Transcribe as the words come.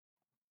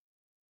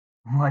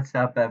What's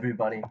up,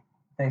 everybody?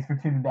 Thanks for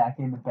tuning back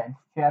into Bench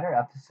Chatter,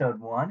 episode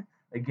one.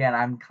 Again,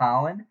 I'm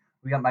Colin.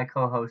 We got my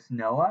co-host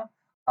Noah.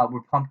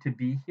 We're pumped to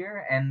be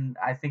here, and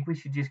I think we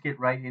should just get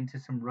right into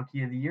some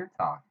Rookie of the Year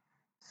talk.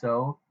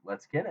 So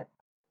let's get it.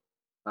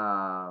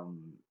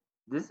 Um,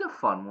 this is a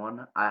fun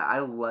one. I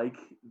like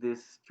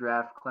this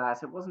draft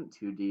class. It wasn't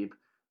too deep,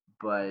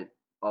 but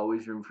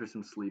always room for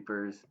some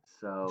sleepers.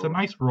 It's a So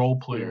nice role let's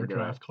get player into it.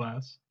 draft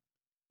class,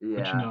 which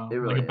Yeah, it like a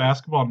really is.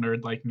 basketball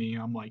nerd like me,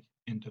 I'm like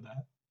into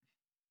that.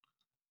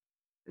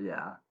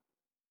 Yeah.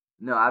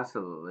 No,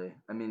 absolutely.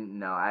 I mean,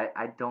 no, I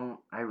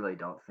really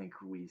don't think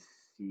we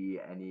see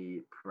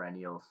any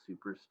perennial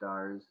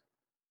superstars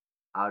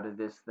out of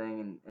this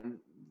thing, and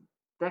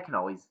that can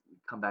always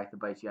come back to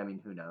bite you. I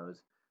mean, who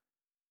knows?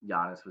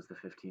 Giannis was the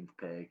 15th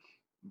pick.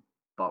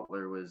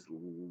 Butler was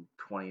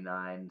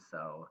 29,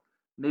 so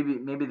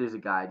maybe there's a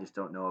guy I just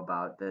don't know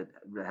about that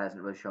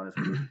hasn't really shown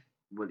us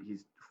what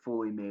he's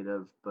fully made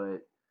of. But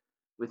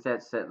with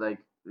that said, like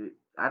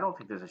I don't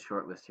think there's a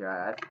short list here.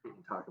 I think we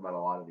can talk about a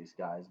lot of these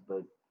guys,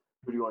 but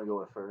who do you want to go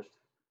with first?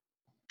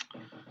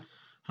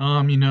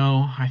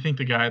 I think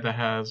the guy that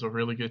has a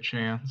really good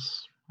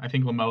chance. I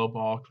think LaMelo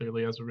Ball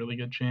clearly has a really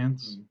good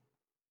chance. Hmm.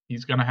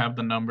 He's gonna have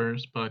the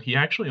numbers, but he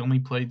actually only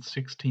played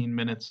 16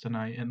 minutes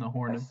tonight in the I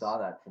Hornets saw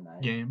that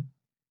tonight. game,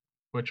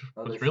 which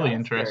Oh, was the really shout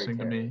out Scary interesting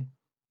to me. Terry.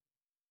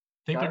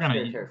 I think Shout they're out gonna,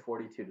 Scary Terry,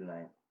 42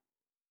 tonight.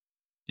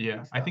 yeah, Big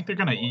I stuff think they're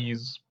from the gonna boy.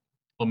 ease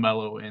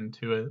LaMelo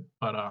into it,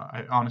 but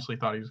I honestly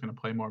thought he was gonna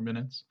play more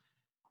minutes.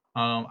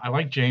 I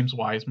like James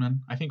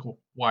Wiseman. I think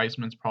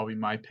Wiseman's probably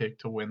my pick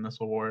to win this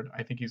award.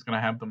 I think he's going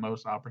to have the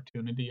most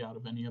opportunity out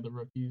of any of the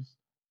rookies,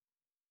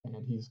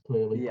 and he's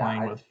clearly Yeah,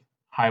 playing I. with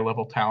high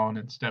level talent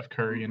and Steph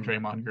Curry and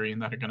Mm-hmm. Draymond Green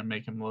that are going to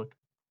make him look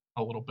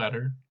a little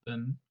better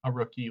than a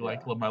rookie like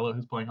Yeah, LaMelo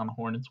who's playing on the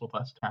Hornets with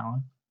less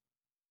talent.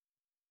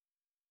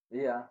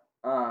 yeah.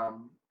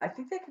 I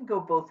think they can go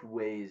both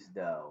ways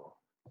though,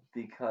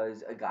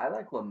 because a guy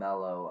like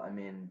Lamelo, I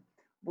mean,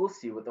 we'll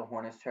see what the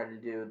Hornets try to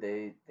do.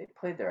 They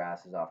played their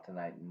asses off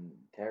tonight, and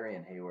Terry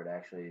and Hayward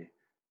actually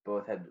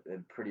both had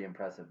pretty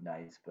impressive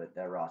nights, but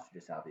that roster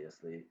just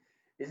obviously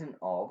isn't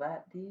all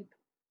that deep.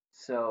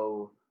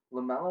 So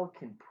Lamelo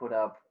can put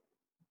up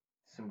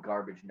some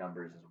garbage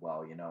numbers as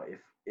well.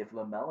 If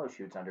Lamelo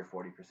shoots under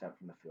 40%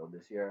 from the field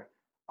this year,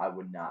 I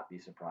would not be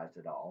surprised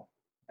at all.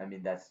 I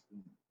mean, that's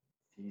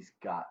he's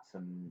got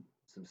some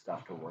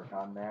stuff to work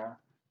on there.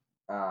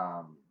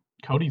 Um,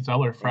 Cody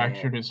Zeller and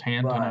fractured his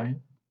hand but tonight,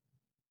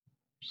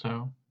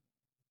 so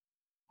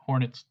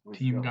Hornets was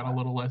he team got a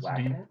little less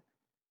whacking deep. it?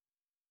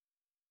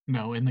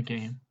 No, in the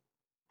game.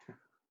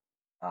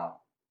 Oh,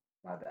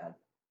 my bad.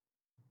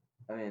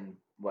 I mean,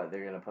 what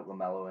they're gonna put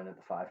Lamelo in at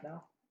the five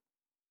now?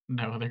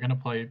 No, they're gonna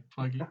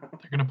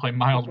play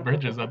Miles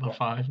Bridges at the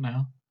five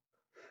now.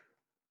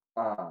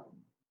 um,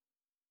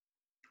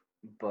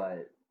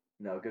 but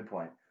no, good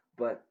point.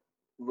 But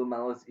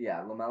Lamelo's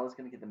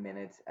gonna get the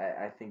minutes.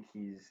 I think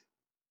he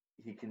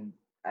can.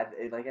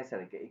 Like I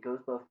said, it goes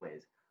both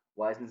ways.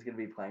 Wiseman's going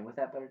to be playing with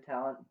that better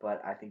talent,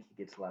 but I think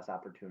he gets less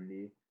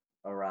opportunity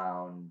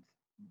around,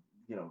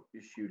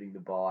 shooting the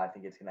ball. I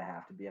think it's going to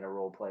have to be in a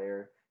role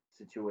player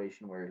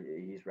situation where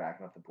he's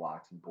racking up the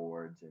blocks and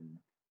boards, and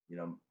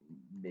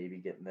maybe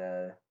getting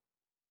the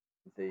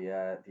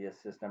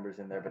assist numbers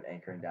in there, but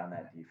anchoring down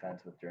that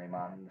defense with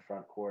Draymond in the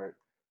front court.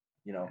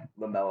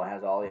 Lamelo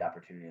has all the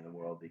opportunity in the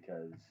world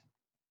because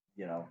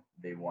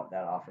they want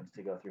that offense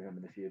to go through him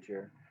in the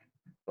future.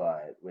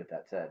 But with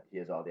that said, he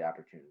has all the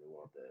opportunity in the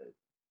world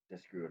to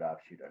screw it up,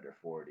 shoot under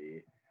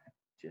 40,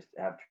 just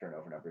have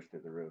turnover numbers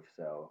through the roof.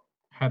 So it'll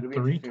Had be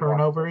three interesting watching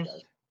those guys.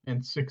 turnovers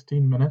in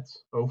 16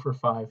 minutes, 0 for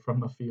 5 from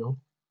the field.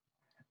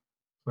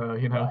 So,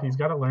 he's Wow.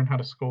 got to learn how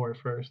to score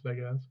first, I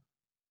guess.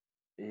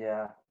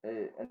 Yeah,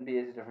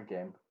 NBA is a different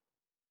game.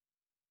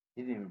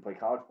 He didn't even play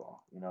college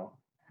ball.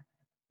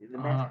 The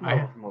man's coming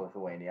over I from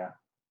Lithuania.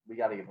 We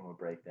got to give him a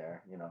break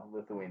there.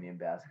 Lithuanian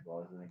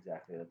basketball isn't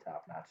exactly the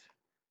top notch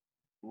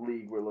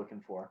league we're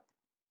looking for.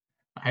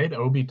 I had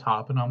Obi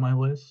Toppin on my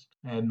list,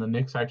 and the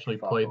Knicks actually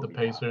Fuck played the Obi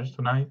Pacers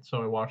Toppin. tonight,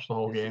 so I watched the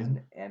whole This is game.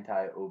 an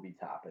anti Obi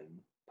Toppin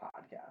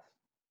podcast.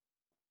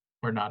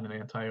 We're not an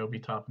anti-Obi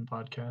Toppin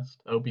podcast.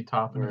 Obi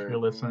Toppin, We're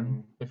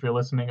if you're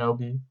listening,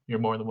 Obi, you're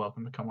more than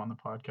welcome to come on the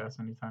podcast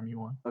anytime you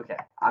want. Okay,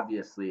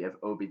 obviously, if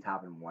Obi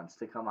Toppin wants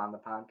to come on the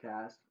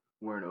podcast,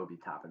 we're an Obi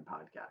Toppin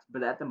podcast.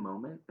 But at the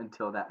moment,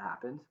 until that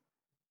happens,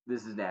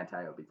 this is an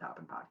anti Obi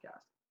Toppin podcast.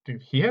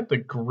 Dude, he had the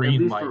At green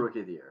least for light. Rookie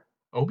of the Year.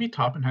 Obi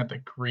Toppin had the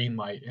green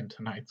light in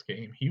tonight's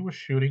game. He was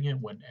shooting it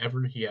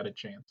whenever he had a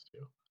chance to.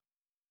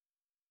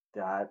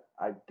 That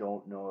I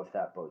don't know if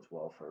that bodes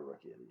well for a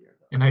Rookie of the Year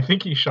though. And I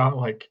think he shot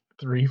like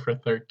 3 for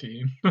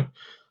 13.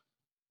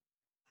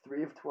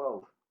 3 of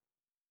 12.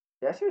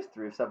 He actually was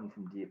 3 of 7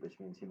 from deep, which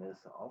means he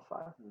missed all 5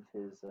 of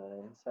his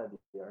inside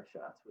the arc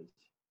shots, which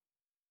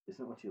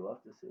isn't what you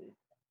love to see.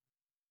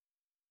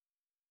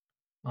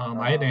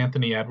 I had Um,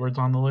 Anthony Edwards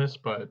on the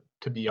list, but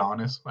to be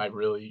honest, I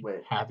really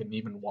wait, haven't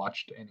even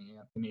watched any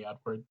Anthony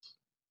Edwards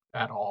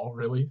at all,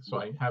 really. So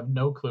what? I have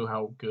no clue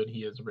how good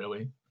he is,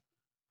 really.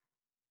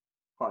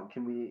 Hold on,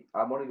 can we?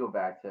 I want to go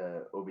back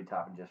to Obi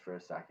Toppin just for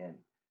a second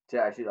to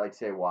actually like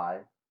say why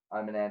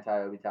I'm an anti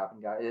Obi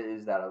Toppin guy.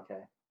 Is that okay?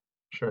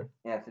 Sure.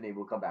 Anthony,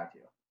 we'll come back to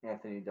you.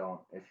 Anthony,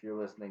 don't. If you're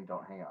listening,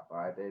 don't hang up. All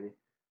right, baby.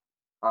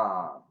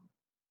 Um,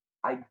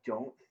 I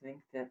don't think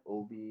that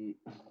Obi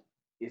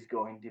is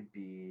going to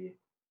be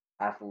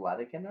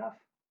athletic enough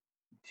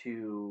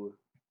to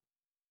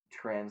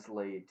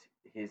translate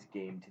his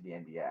game to the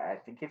NBA. I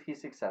think if he's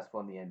successful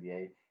in the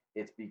NBA,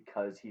 it's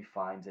because he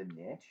finds a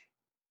niche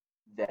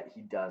that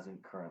he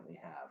doesn't currently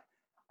have.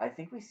 I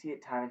think we see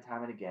it time and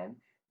time and again.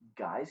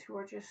 Guys who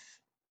are just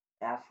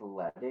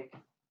athletic,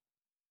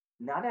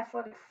 not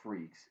athletic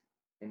freaks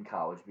in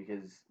college,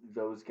 because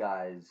those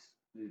guys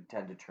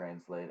tend to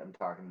translate. I'm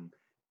talking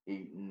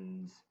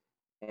Aiton's,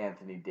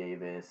 Anthony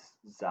Davis,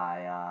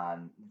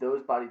 Zion,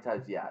 those body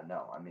types. Yeah,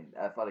 no, I mean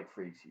athletic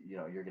freaks.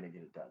 You're gonna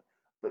get it done.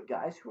 But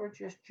guys who are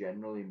just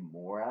generally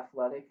more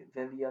athletic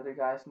than the other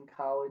guys in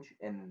college,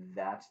 and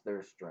that's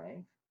their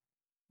strength,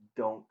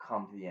 don't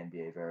come to the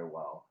NBA very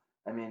well.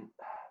 I mean,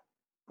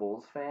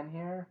 Bulls fan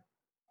here.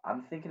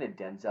 I'm thinking of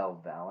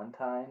Denzel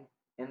Valentine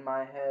in my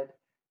head.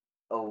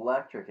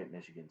 Electric at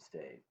Michigan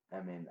State.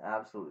 I mean,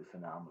 absolutely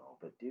phenomenal.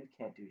 But dude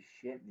can't do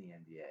shit in the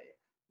NBA.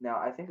 Now,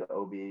 I think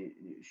Obi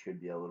should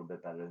be a little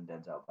bit better than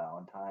Denzel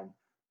Valentine,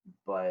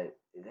 but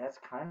that's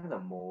kind of the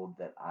mold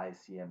that I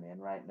see him in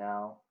right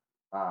now.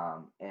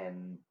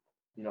 And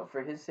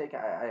for his sake,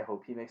 I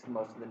hope he makes the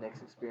most of the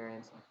Knicks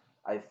experience.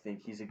 I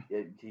think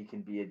he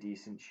can be a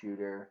decent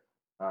shooter,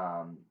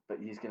 but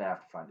he's gonna have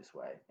to find his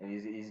way, and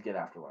he's gonna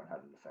have to learn how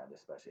to defend,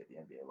 especially at the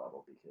NBA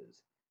level, because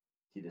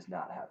he does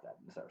not have that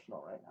in his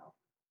arsenal right now.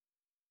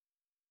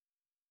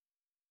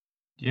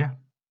 Yeah.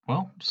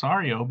 Well,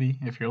 sorry, Obi.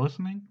 If you're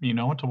listening, you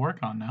know what to work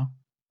on now.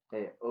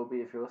 Hey, Obi,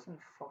 if you're listening,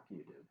 fuck you,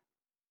 dude.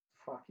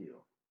 Fuck you.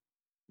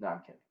 No, I'm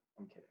kidding.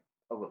 I'm kidding.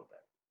 A little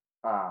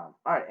bit. All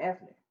right,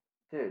 Anthony,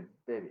 dude,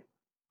 baby.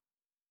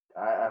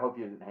 I hope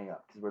you didn't hang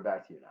up because we're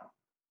back to you now.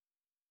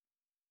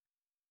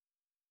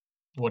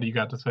 What do you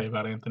got to say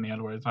about Anthony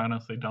Edwards? I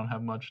honestly don't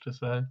have much to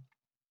say.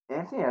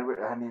 Anthony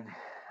Edwards. I mean,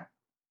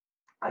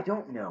 I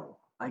don't know.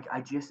 I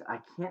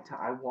can't tell.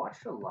 I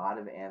watched a lot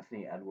of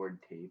Anthony Edward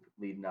tape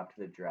leading up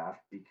to the draft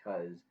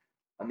because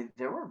I mean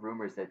there were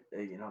rumors that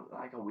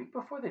like a week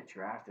before the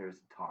draft there was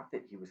talk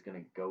that he was going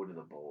to go to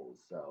the Bulls.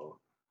 So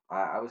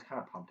I was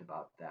kind of pumped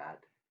about that.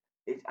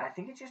 I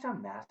think it's just a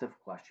massive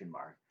question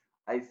mark.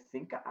 I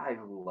think I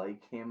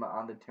like him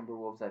on the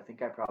Timberwolves. I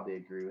think I probably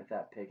agree with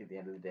that pick. At the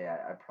end of the day,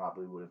 I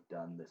probably would have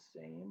done the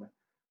same.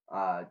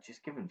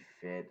 Just given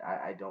fit,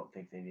 I don't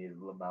think they needed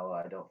LaMelo.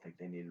 I don't think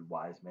they needed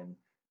Wiseman.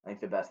 I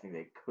think the best thing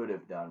they could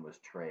have done was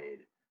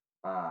trade,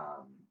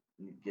 um,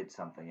 get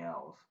something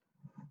else.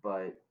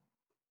 But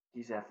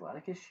he's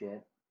athletic as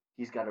shit.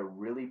 He's got a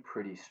really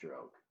pretty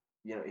stroke.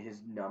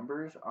 His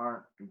numbers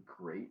aren't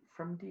great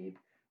from deep,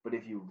 but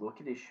if you look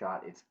at his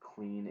shot, it's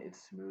clean, it's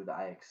smooth.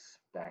 I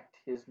expect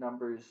his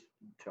numbers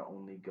to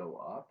only go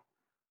up.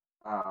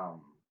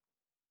 Um,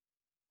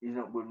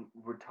 when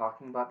we're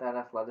talking about that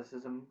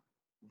athleticism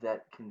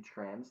that can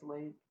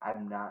translate,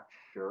 I'm not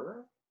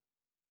sure.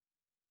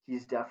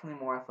 He's definitely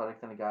more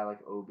athletic than a guy like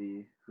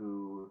Obi,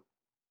 who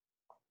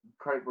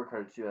credit where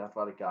credit's due,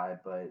 athletic guy,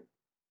 but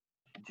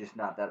just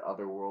not that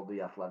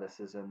otherworldly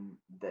athleticism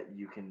that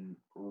you can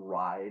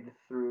ride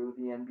through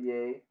the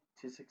NBA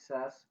to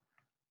success.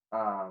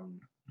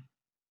 Um,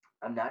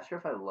 I'm not sure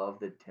if I love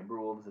the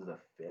Timberwolves as a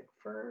fit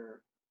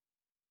for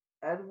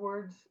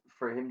Edwards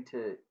for him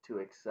to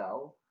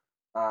excel.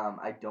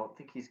 I don't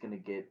think he's going to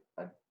get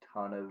a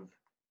ton of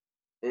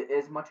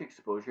as much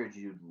exposure as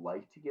you'd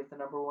like to give the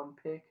number one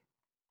pick.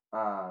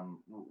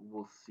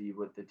 We'll see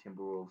what the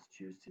Timberwolves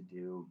choose to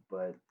do,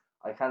 but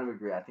I kind of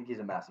agree. I think he's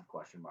a massive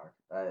question mark.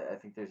 I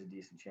think there's a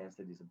decent chance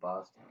that he's a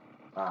bust.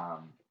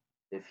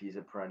 If he's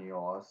a perennial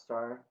All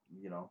Star,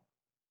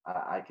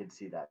 I could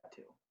see that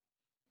too.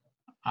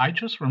 I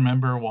just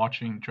remember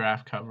watching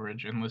draft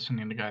coverage and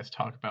listening to guys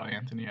talk about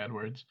Anthony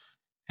Edwards,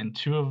 and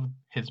two of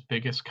his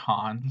biggest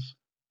cons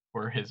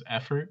were his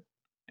effort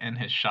and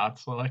his shot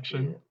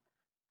selection. Yeah.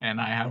 And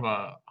I have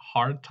a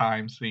hard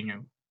time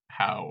seeing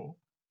how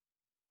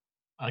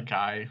a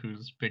guy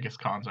whose biggest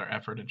cons are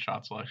effort and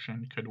shot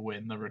selection could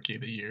win the Rookie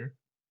of the Year.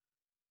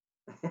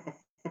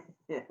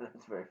 Yeah,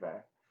 that's very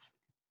fair.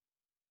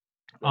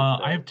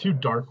 I have two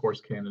dark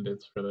horse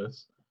candidates for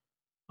this.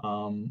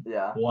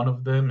 Yeah. One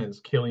of them is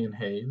Killian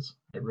Hayes.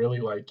 I really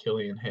like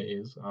Killian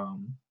Hayes.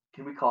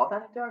 Can we call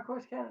that a dark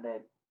horse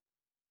candidate?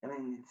 I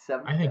mean,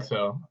 seventh I think pick.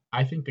 so.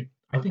 I think the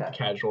Okay.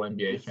 casual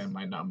NBA This, fan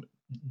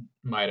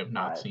might have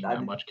not seen I that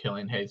mean, much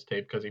Killian Hayes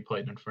tape because he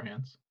played in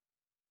France.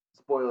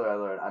 spoiler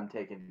alert: I'm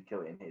taking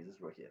Killian Hayes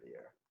as Rookie of the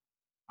Year.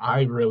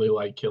 I really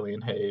like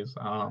Killian Hayes.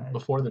 Right.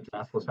 Before the He's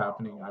draft was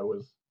happening, phenomenal. I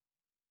was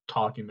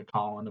talking to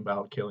Colin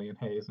about Killian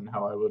Hayes and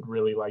how I would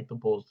really like the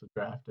Bulls to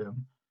draft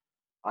him.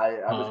 I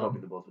was hoping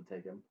Um, the Bulls would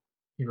take him.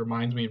 he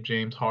reminds me of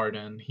James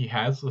Harden. He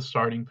has the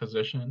starting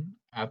position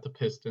at the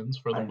Pistons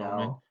for the I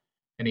moment, know.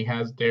 and he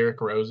has Derrick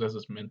Rose as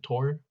his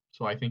mentor.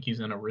 So I think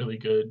he's in a really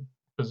good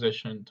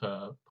position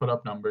to put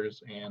up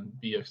numbers and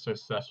be a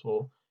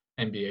successful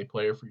NBA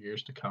player for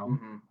years to come.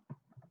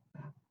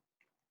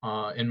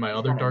 Mm-hmm. And my He's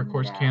other kind of dark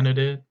horse nasty.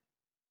 candidate,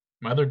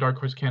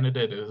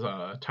 is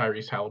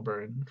Tyrese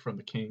Halliburton from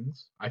the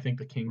Kings. I think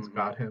the Kings Mm-hmm.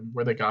 got him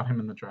where they got him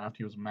in the draft.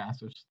 He was a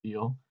massive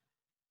steal,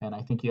 and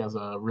I think he has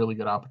a really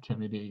good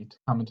opportunity to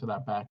come into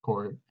that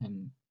backcourt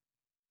and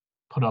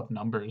put up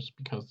numbers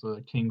because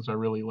the Kings are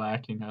really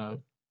lacking a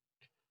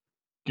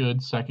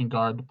good second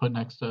guard to put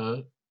next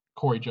to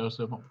Corey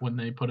Joseph when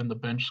they put in the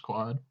bench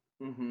squad.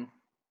 Mm-hmm.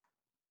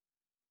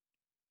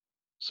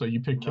 So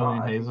you pick No,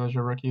 Killian I Hayes think as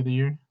your rookie of the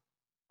year?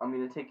 I'm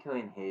gonna take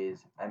Killian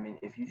Hayes. I mean,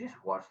 if you just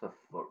watch the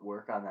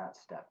footwork on that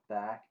step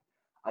back,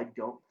 I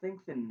don't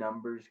think the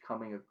numbers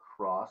coming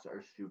across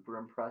are super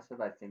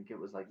impressive. I think it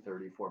was like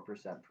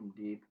 34% from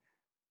deep,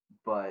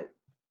 but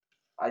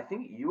I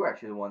think you were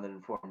actually the one that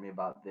informed me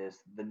about this.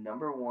 The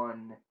number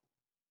one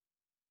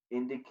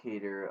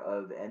indicator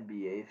of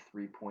NBA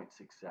 3-point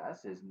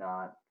success is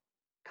not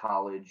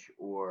college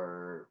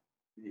or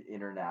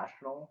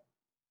international,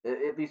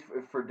 at least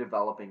for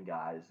developing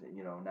guys.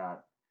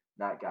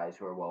 Not guys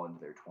who are well into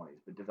their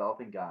 20s, but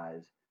developing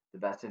guys. The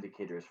best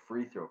indicator is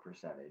free throw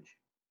percentage,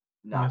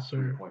 Yes, not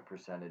three sir. point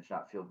percentage,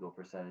 not field goal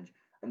percentage,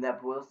 and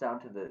that boils down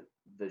to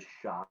the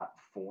shot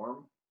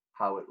form,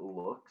 how it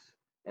looks,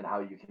 and how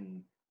you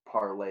can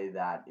parlay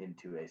that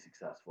into a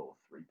successful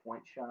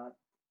 3-point shot.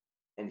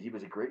 And he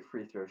was a great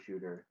free throw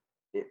shooter.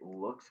 It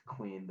looks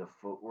clean. The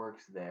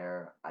footwork's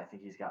there. I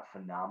think he's got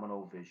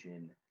phenomenal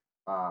vision.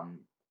 Um,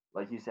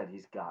 like you said,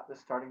 he's got the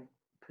starting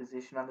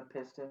position on the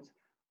Pistons.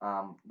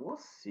 We'll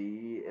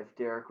see if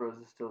Derrick Rose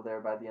is still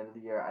there by the end of the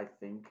year.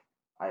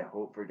 I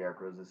hope for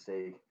Derrick Rose's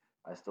sake.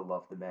 I still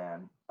love the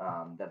man.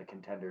 That a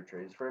contender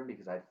trades for him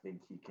because I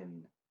think he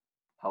can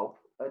help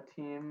a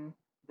team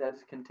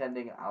that's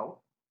contending out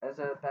as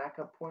a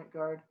backup point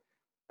guard.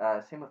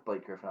 Same with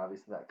Blake Griffin.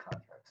 Obviously, that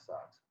contract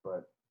sucks,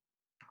 but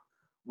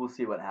we'll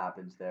see what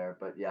happens there.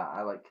 But yeah,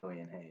 I like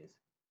Killian Hayes.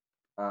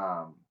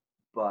 Um,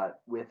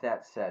 but with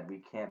that said,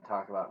 we can't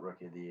talk about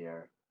Rookie of the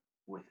Year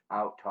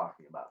without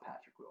talking about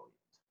Patrick Williams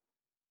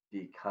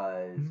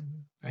because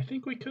I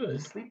think we the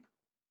could. sleep.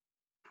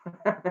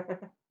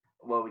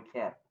 Well, we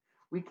can't.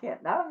 We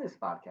can't. Not on this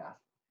podcast.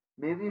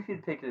 Maybe if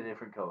you'd picked a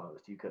different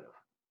co-host, you could have,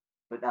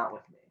 but not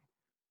with me.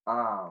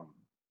 Um,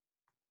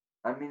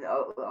 I mean,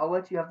 I'll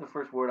let you have the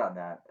first word on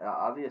that.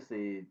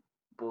 Obviously,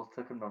 Bulls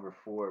took him number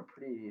 4.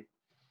 Pretty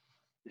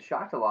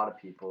shocked a lot of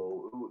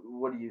people.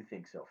 What do you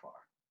think so far?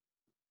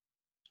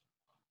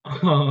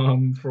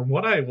 From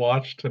what I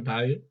watched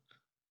tonight,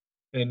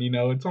 and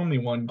it's only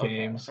one Okay.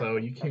 game, so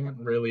you can't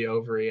really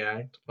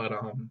overreact, but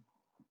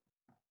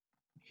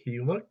he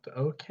looked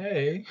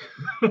okay.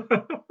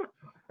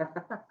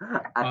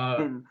 I uh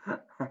mean,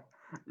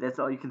 that's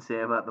all you can say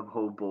about the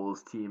whole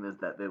Bulls team is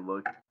that they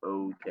look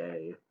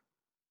okay.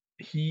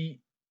 he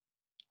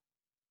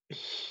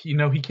he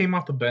came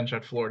off the bench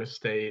at Florida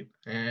State,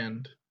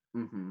 and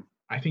Mm-hmm.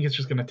 I think it's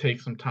just going to take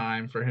some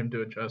time for him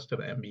to adjust to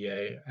the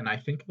NBA. And I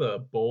think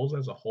the Bulls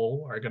as a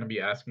whole are going to be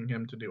asking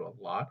him to do a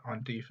lot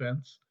on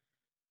defense.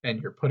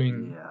 And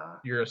Yeah.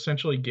 you're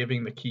essentially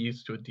giving the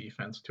keys to a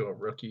defense to a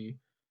rookie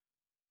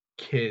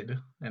kid.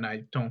 And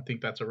I don't think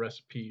that's a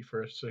recipe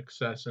for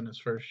success in his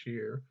first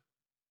year.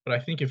 But I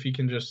think if he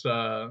can just,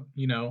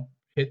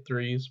 hit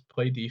threes,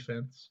 play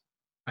defense,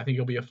 I think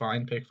he'll be a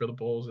fine pick for the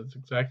Bulls. It's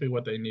exactly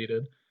what they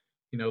needed.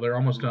 They're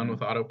almost done Mm-hmm.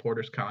 with Otto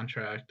Porter's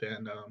contract,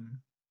 and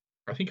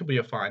I think he'll be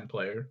a fine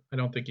player. I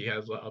don't think he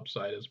has the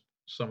upside as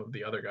some of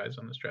the other guys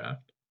on this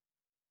draft.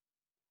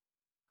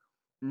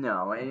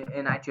 No,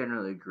 and I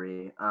generally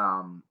agree.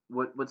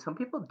 What some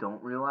people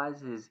don't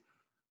realize is,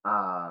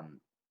 um,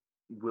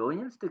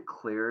 Williams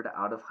declared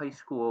out of high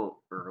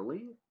school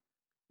early.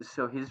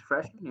 So his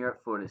freshman year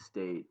at Florida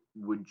State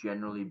would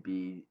generally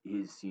be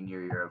his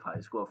senior year of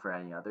high school for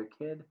any other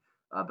kid.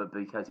 But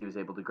because he was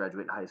able to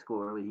graduate high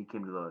school early, he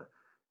came to the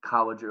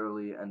college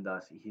early, and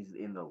thus he's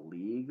in the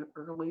league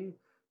early.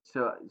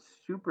 So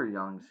super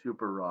young,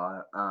 super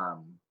raw.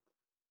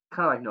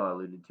 Kind of like Noah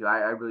alluded to,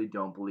 I really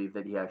don't believe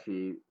that he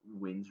actually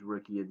wins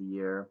Rookie of the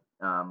Year.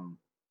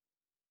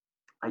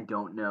 I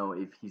don't know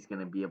if he's going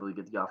to be able to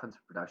get the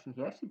offensive production.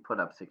 He actually put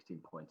up 16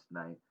 points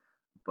tonight,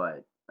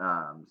 but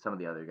some of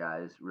the other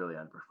guys really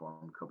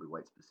underperformed. Kobe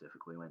White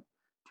specifically went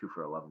 2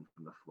 for 11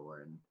 from the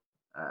floor, and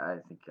I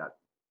think got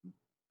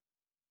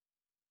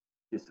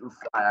just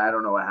I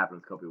don't know what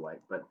happened with Kobe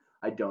White, but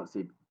I don't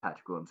see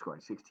Patrick Williams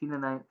scoring 16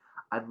 tonight.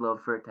 I'd love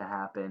for it to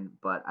happen,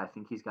 but I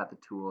think he's got the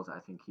tools. I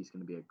think he's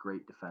going to be a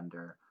great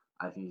defender.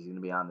 I think he's going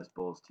to be on this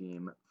Bulls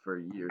team for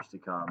years to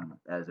come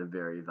as a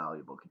very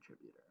valuable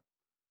contributor.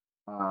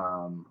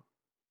 Um,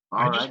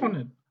 I just alrighty.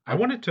 wanted I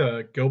wanted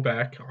to go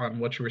back on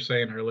what you were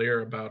saying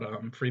earlier about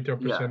free throw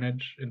Yeah,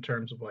 percentage in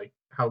terms of like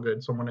how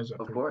good someone is at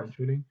of three course. point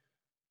shooting.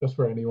 Just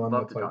for anyone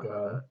Love that's to like talk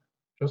about that.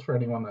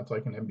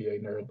 an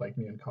NBA nerd like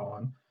me and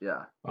Colin.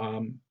 Yeah.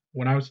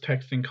 When I was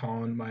texting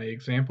Colin, my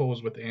example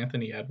was with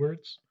Anthony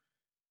Edwards.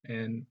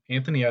 And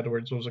Anthony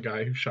Edwards was a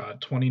guy who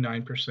shot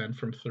 29%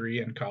 from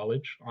three in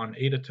college on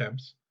 8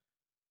 attempts,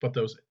 but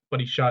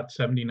he shot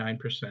 79%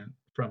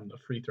 from the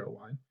free throw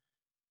line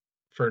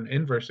for an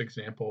inverse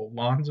example,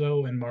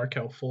 Lonzo and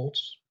Markel Fultz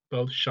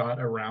both shot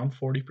around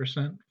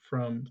 40%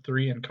 from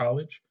three in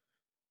college,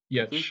 I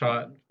yet think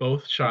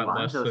both shot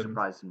less Lonzo than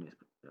surprised me.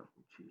 Oh,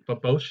 geez.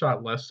 but both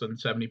shot less than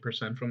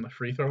 70% from the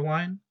free throw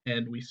line.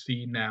 And we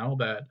see now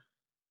that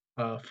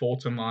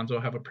Fultz and Lonzo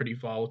have a pretty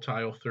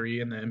volatile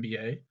three in the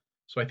NBA.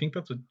 So I think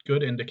that's a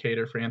good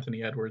indicator for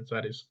Anthony Edwards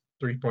that his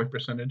 3-point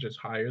percentage is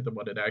higher than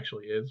what it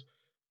actually is.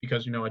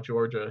 Because, at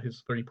Georgia,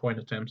 his 3-point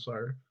attempts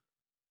are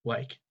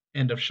like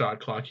end of shot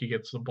clock. He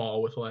gets the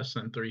ball with less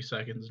than 3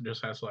 seconds and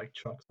just has to like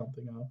chuck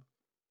something up.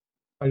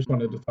 I just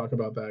wanted to Mhm. talk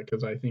about that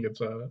because I think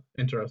it's a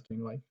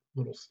interesting like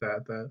little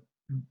stat that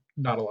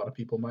not a lot of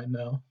people might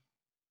know.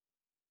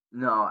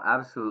 No,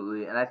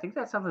 absolutely. And I think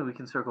that's something we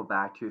can circle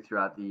back to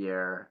throughout the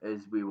year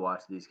as we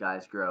watch these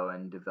guys grow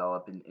and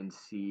develop and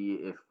see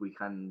if we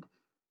can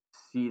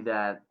see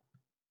that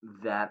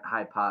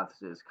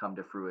hypothesis come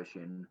to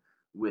fruition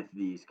with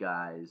these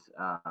guys,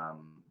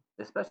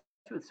 especially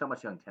with so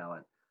much young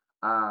talent.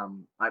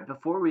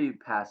 Before we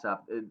pass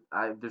up,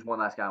 there's one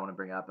last guy I want to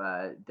bring up,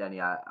 Denny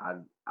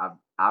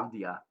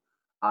Avdia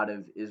out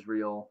of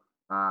Israel.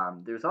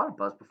 There's a lot of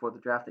buzz before the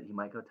draft that he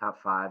might go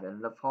top five.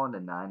 Ended up falling to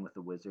 9 with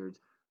the Wizards,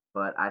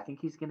 but I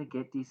think he's going to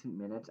get decent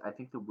minutes. I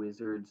think the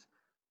Wizards.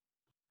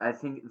 I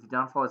think the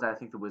downfall is I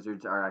think the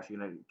Wizards are actually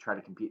going to try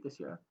to compete this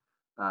year.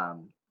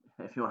 Um,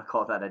 if you want to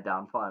call that a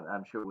downfall,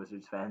 I'm sure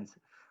Wizards fans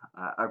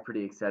are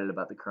pretty excited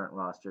about the current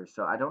roster.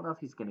 So I don't know if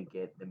he's going to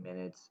get the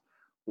minutes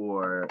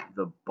or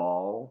the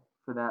ball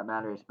for that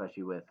matter,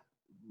 especially with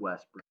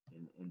Westbrook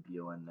and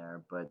Beal in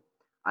there. But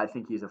I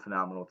think he's a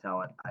phenomenal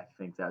talent. I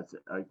think that's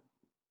a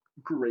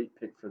great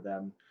pick for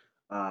them.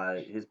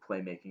 His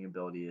playmaking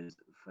ability is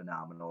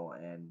phenomenal,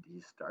 and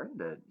he's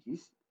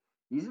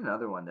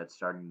another one that's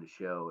starting to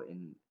show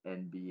an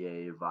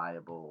NBA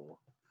viable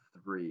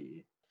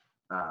three.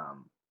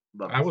 Um,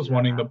 Love I to see was that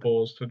wanting the happen.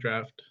 Bulls to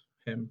draft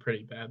him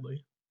pretty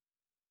badly.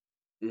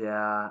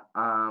 Yeah,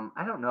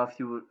 I don't know if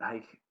he would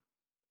like.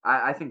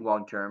 I think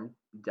long term,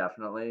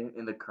 definitely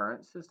in the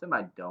current system.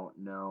 I don't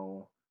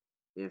know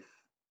if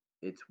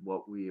it's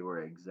what we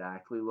were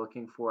exactly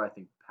looking for. I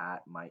think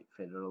Pat might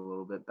fit it a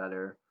little bit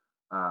better.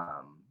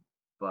 Um,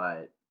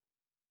 but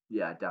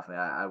yeah, definitely.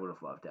 I would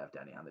have loved to have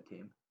Denny on the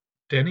team.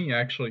 Denny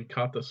actually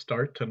caught the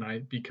start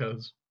tonight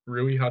because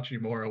Rui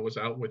Hachimura was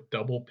out with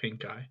double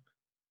pink eye.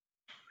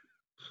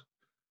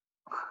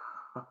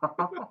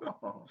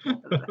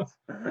 that's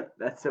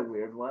that's a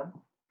weird one.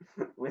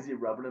 Was he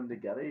rubbing them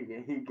together? He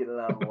get it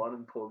on one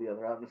and pull the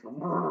other out and just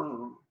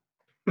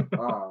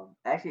go.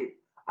 Actually,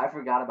 I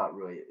forgot about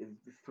Rui.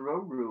 Throw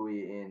Rui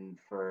in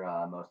for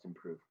most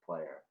improved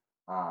player.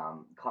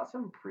 Caught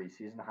some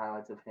preseason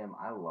highlights of him.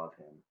 I love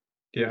him.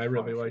 He Yeah, is I fun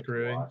really as like shit to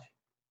Rui. watch.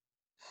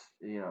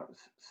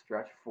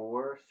 Stretch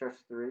four, stretch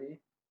three.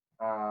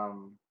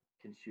 Um,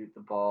 can shoot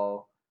the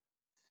ball,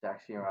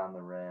 sexy around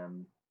the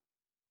rim.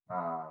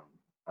 Um,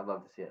 I'd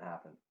love to see it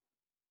happen.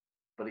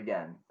 But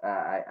again,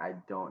 I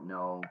don't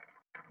know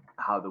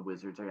how the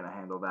Wizards are going to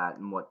handle that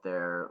and what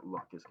their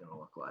look is going to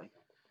look like.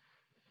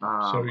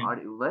 So,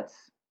 Artie,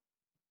 let's.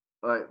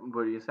 What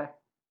do you say?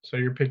 so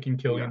you're picking You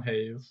Killian go.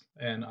 Hayes,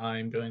 and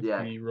I'm going to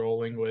Yeah. be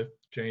rolling with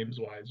James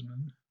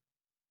Wiseman.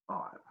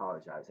 Oh, I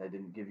apologize. I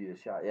didn't give you the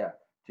shot. Yeah,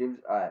 James.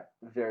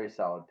 Very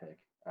solid pick.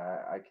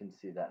 I can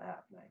see that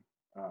happening.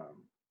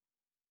 Um,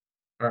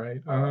 All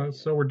right. I like it.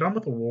 So we're done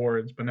with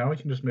awards, but now we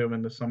can just move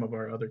into some of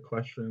our other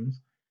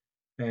questions.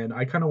 And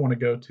I kind of want to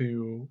go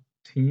to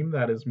team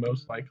that is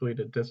most likely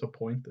to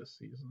disappoint this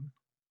season.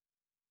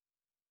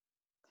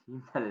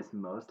 Team that is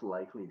most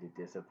likely to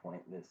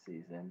disappoint this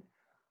season.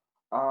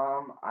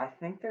 I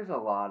think there's a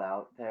lot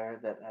out there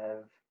that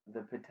have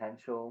the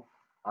potential.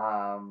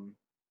 Um,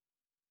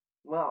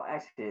 well,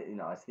 actually,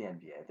 it's the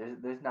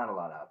NBA. There's not a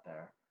lot out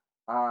there.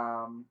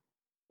 Um,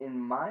 in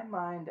my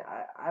mind,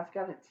 I've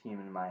got a team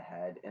in my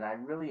head, and I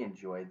really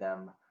enjoy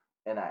them.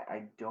 And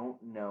I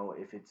don't know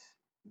if it's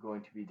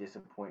going to be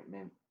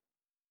disappointment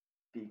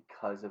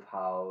because of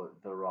how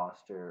the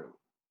roster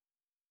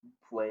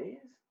plays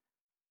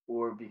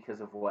or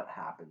because of what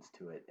happens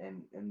to it.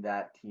 And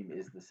that team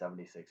is the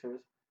 76ers.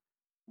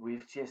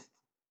 We've just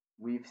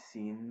we've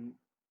seen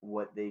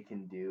what they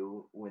can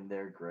do when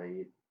they're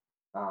great.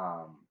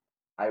 Um,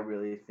 I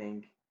really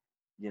think,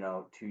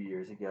 2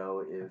 years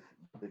ago, if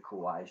the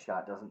Kawhi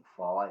shot doesn't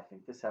fall, I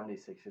think the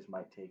 76ers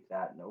might take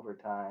that in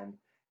overtime.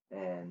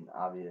 And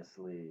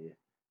obviously,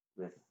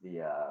 with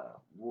the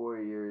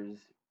Warriors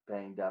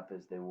banged up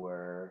as they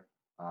were,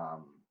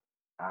 um,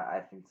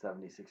 I think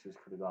 76ers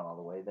could have gone all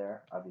the way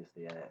there.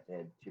 Obviously, they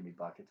had Jimmy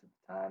Buckets at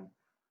the time.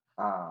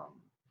 Um,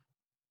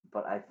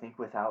 but I think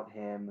without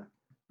him,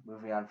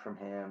 moving on from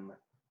him,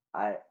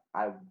 I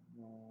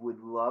would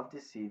love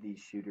to see these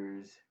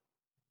shooters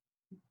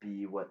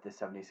be what the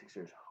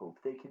 76ers hope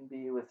they can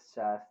be with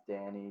Seth,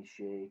 Danny,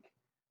 Shake.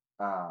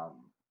 Um,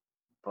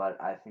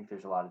 but I think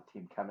there's a lot of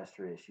team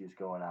chemistry issues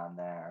going on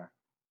there.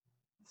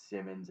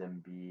 Simmons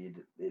and Embiid.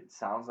 It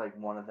sounds like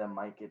one of them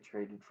might get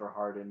traded for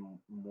Harden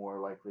more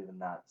likely than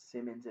not.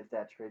 Simmons, if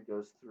that trade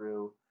goes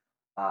through,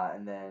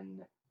 and then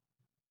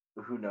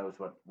who knows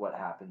what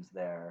happens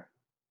there.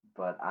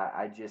 but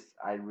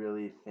I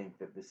really think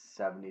that the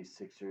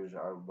 76ers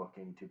are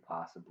looking to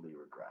possibly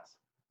regress.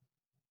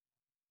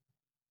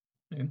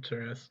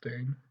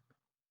 Interesting.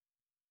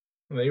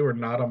 They were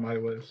not on my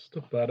list,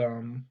 but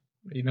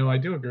I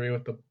do agree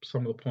with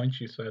some of the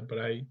points you said, but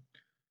I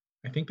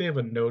think they have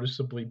a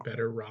noticeably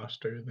better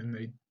roster than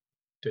they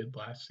did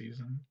last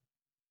season.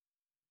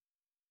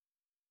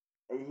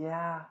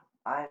 Yeah,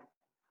 I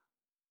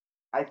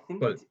I think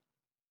But it's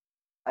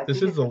I this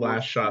think is it's the more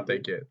last shot they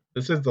suited. get.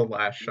 This is the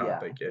last shot Yeah,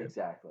 they get.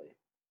 exactly.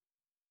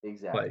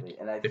 Like, Exactly.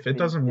 And I if it think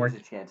doesn't there's work, a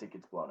chance it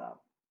gets blown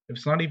up. if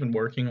it's not even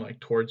working like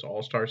towards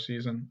All-Star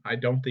season, I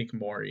don't think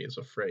Morey is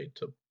afraid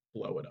to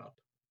blow it up.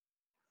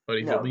 But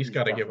he's at No, least he's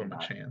got to give definitely him a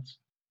not. chance.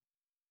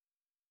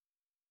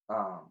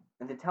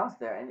 And the talent's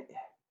there, and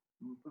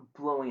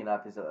blowing it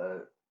up is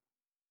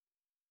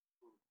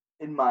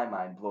in my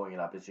mind, blowing it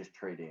up is just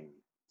trading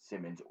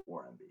Simmons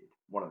or Embiid,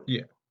 one of the two,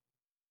 Yeah.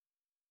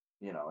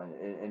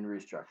 and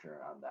restructuring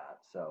around that.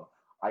 So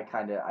I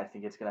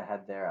think it's gonna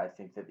head there. I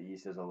think that the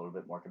East is a little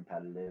bit more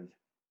competitive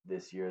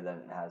this year than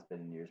it has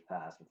been in years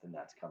past with the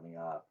Nets coming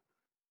up.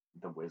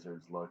 The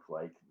Wizards look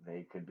like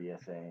they could be a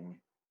thing,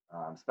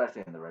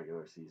 especially in the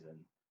regular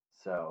season.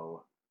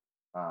 So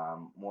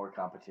more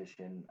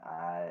competition.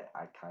 I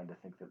kind of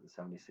think that the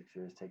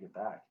 76ers take it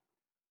back.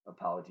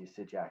 Apologies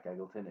to Jack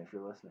Eggleton if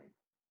you're listening.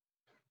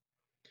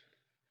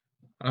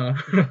 Uh,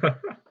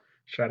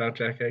 shout out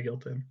Jack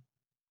Eggleton.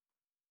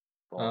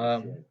 Baldy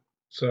Um, shit.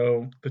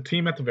 so the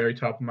team at the very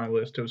top of my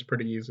list, it was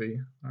pretty easy.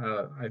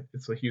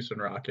 It's the Houston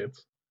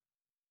Rockets.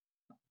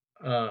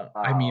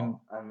 I mean,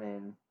 Oh, I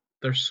mean,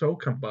 they're so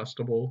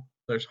combustible.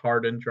 There's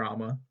Harden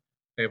drama.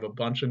 They have a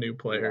bunch of new yeah,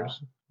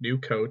 players, new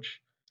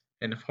coach,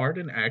 and if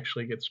Harden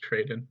actually gets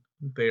traded,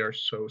 they are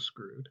so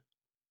screwed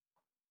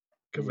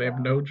because they have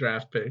yeah. no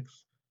draft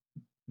picks,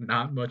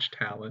 not much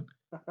talent.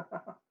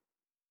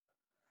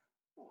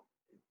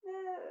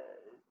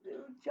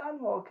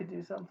 John Wall could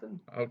do something.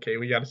 Okay,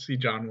 we got to see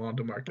John Wall and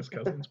DeMarcus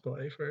Cousins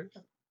play first.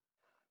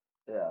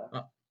 Yeah.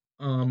 Uh,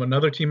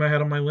 another team I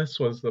had on my list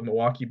was the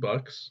Milwaukee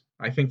Bucks.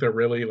 I think they're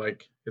really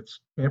like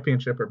it's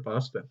championship or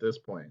bust at this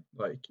point.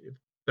 Like if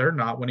they're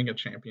not winning a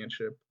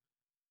championship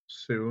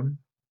soon,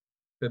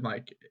 then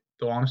like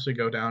they'll honestly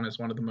go down as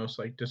one of the most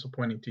like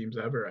disappointing teams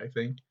ever, I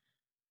think.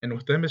 And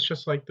with them, it's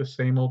just like the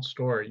same old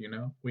story.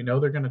 We know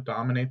they're going to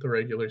dominate the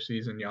regular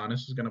season.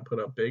 Giannis is going to put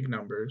up big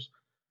numbers.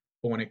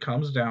 But when it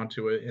comes down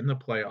to it in the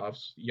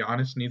playoffs,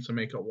 Giannis needs to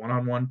make a one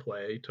on one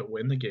play to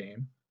win the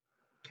game.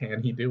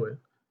 Can he do it?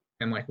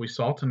 And like we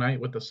saw tonight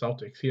with the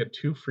Celtics, he had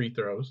two free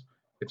throws.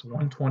 It's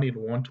 120 to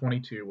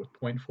 122 with zero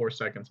point 0.4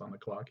 seconds on the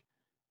clock.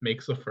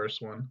 Makes the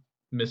first one,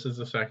 misses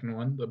the second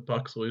one. The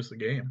Bucks lose the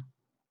game.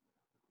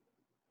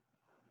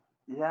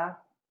 Yeah.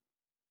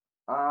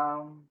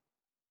 Um,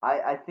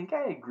 I think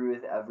I agree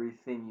with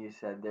everything you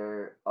said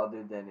there,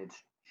 other than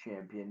it's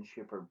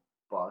championship or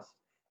bust.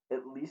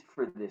 At least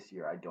for this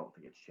year, I don't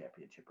think it's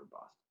championship or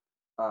bust.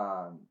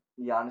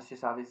 Giannis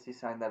just obviously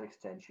signed that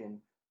extension.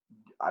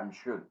 I'm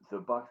sure the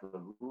Bucks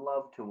would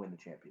love to win the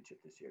championship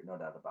this year, no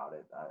doubt about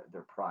it.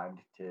 They're primed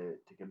to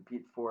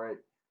compete for it.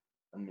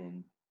 I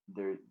mean,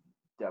 they're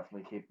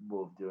definitely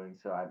capable of doing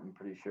so. I'm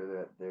pretty sure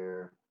that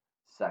they're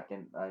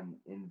second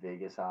in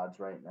Vegas odds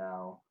right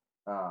now.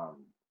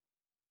 Um,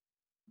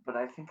 but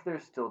I think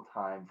there's still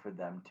time for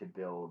them to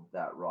build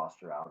that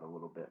roster out a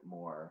little bit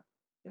more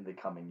in the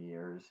coming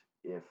years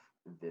if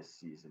this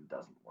season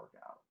doesn't work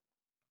out.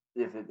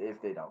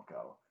 If they don't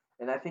go.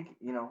 And I think,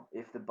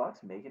 if the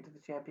Bucks make it to the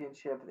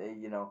championship,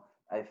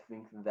 I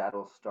think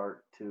that'll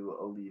start to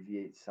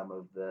alleviate some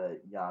of the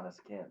Giannis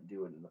can't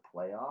do it in the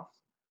playoffs.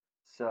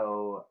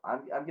 So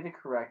I'm gonna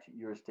correct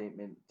your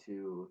statement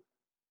to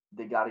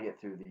they got to get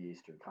through the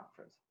Eastern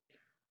Conference.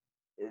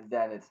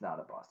 Then it's not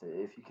a bust.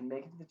 If you can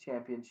make it to the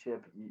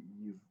championship,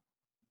 you've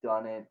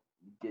done it.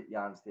 Get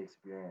Giannis the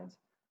experience.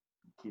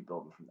 Keep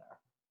building from there.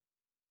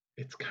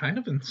 It's kind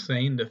of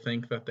insane to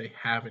think that they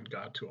haven't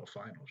got to a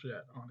finals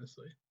yet,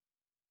 honestly.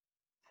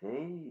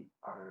 They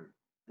are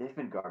they've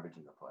been garbage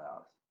in the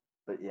playoffs.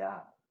 But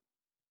yeah,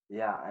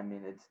 I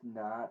mean it's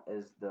not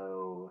as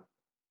though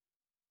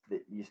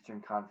the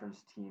Eastern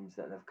Conference teams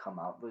that have come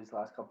out these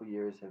last couple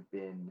years have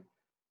been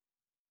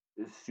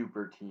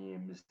super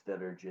teams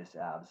that are just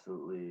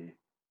absolutely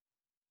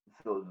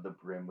filled to the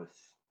brim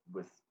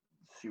with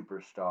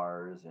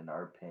superstars and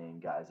are paying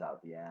guys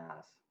out the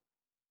ass.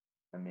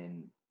 I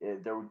mean,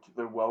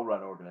 they're well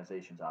run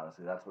organizations.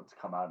 Honestly, that's what's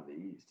come out of the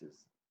East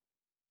is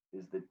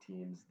the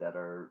teams that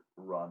are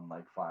run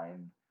like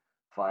fine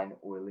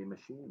oily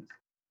machines.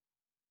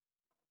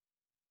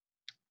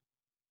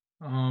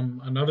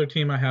 Another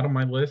team I had on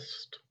my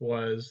list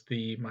was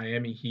the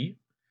Miami Heat,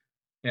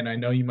 and I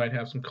know you might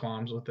have some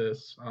qualms with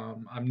this.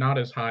 I'm not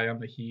as high on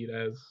the Heat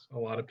as a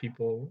lot of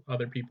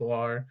other people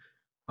are.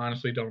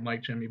 Honestly, don't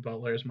like Jimmy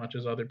Butler as much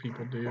as other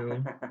people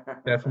do.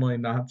 Definitely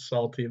not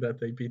salty that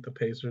they beat the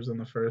Pacers in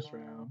the first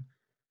round.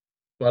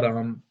 But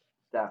I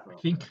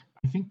Definitely. think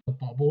I think the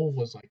bubble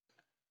was like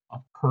a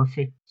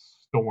perfect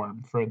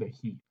storm for the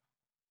Heat.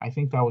 I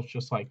think that was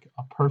just like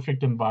a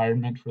perfect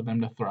environment for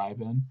them to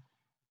thrive in.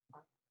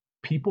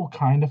 people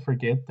kind of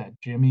forget that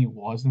Jimmy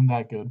wasn't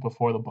that good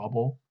before the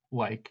bubble.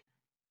 Like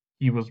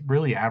he was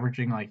really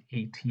averaging like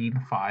 18,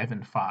 5,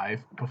 and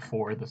 5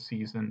 before the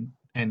season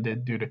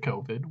ended due to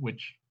COVID,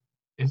 which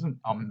isn't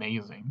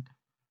amazing.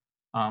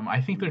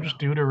 I think they're just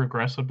No. due to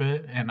regress a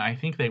bit, and I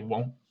think they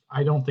won't.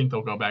 I don't think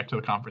they'll go back to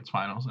the conference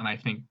finals, and I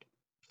think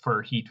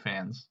for Heat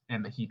fans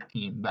and the Heat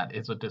team, that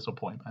is a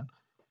disappointment.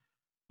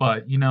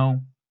 But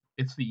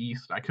it's the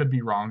East. I could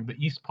be wrong. The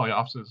East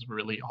playoffs is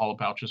really all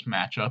about just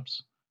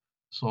matchups.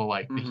 So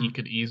like the Heat Hmm.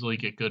 could easily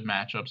get good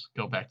matchups,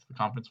 go back to the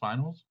conference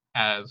finals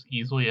as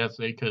easily as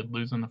they could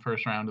lose in the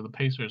first round to the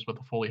Pacers with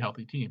a fully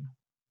healthy team.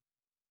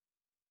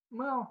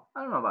 Well,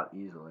 I don't know about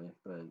easily,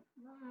 but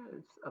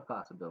it's a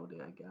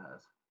possibility, I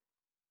guess.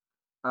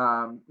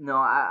 No,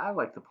 I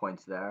like the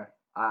points there.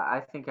 I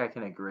think I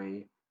can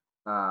agree.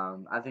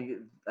 I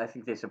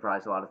think they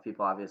surprised a lot of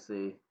people,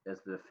 obviously,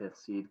 as the fifth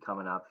seed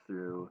coming up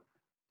through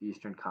the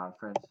Eastern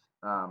Conference.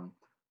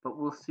 But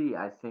we'll see.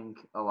 I think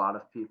a lot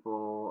of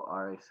people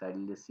are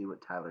excited to see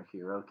what Tyler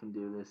Hero can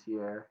do this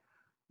year.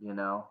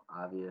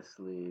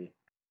 Obviously,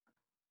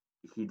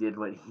 he did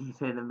what he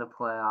did in the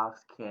playoffs.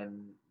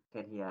 Can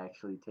he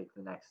actually take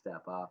the next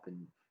step up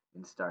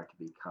and start to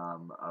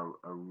become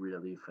a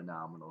really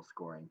phenomenal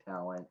scoring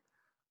talent?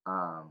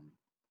 Um,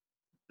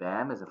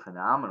 Bam is a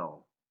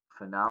phenomenal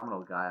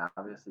guy.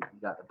 Obviously, he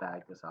got the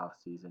bag this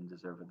offseason,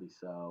 deservedly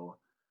so.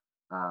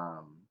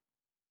 Um,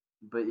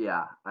 but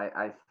yeah,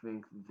 I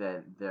think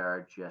that there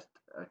are just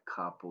a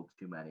couple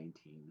too many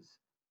teams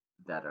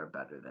that are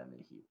better than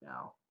the Heat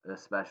now.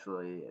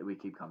 Especially, we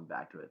keep coming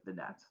back to it, the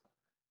Nets.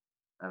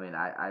 I mean,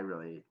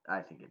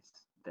 I think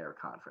it's their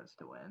conference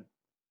to win.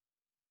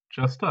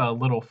 Just a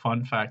little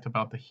fun fact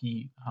about the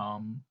Heat.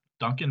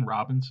 Duncan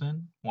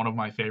Robinson, one of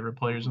my favorite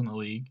players in Ooh, the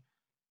league,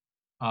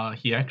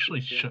 he actually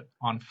interesting.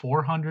 on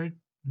 400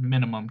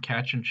 minimum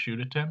catch and shoot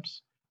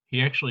attempts.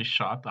 He actually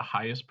shot the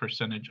highest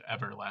percentage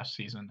ever last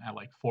season at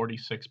like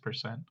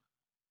 46%.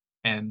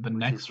 And Which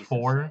is just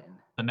insane.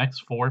 the next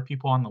four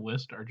people on the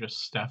list are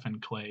just Steph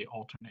and Clay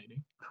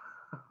alternating.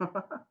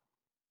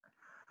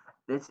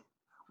 This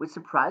what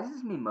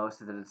surprises me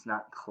most is that it's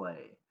not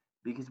Clay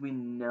because we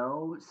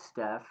know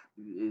Steph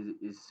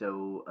is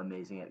so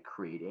amazing at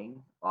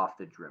creating off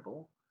the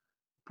dribble,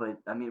 but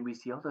I mean we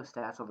see all those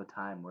stats all the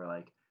time where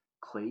like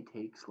Clay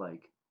takes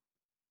like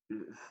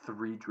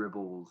 3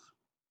 dribbles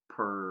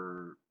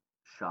per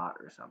shot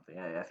or something.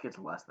 I think it's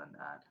less than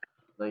that.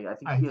 Like I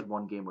think I he had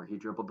one game where he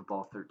dribbled the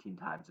ball 13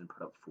 times and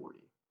put up 40.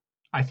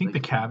 I think the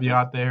Like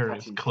caveat there catch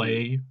is and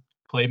shoot.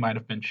 Clay might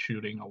have been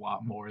shooting a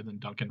lot more than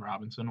Duncan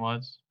Robinson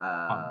was,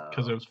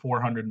 because it Uh, was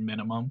 400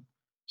 minimum.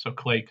 So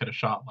Clay could have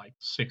shot like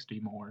 60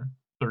 more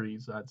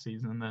threes that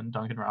season than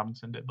Duncan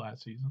Robinson did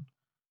last season.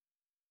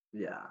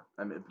 yeah.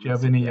 I mean, Do you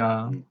have any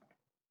yeah. do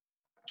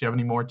you have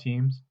any more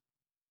teams?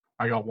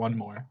 I got one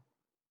more,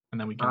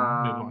 and then we can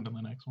move on Um, to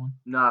the next one.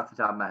 Not off the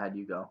top of my head,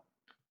 you go.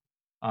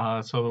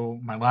 So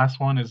my last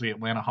one is the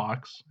Atlanta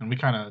Hawks, and we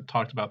kind of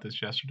talked about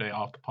this yesterday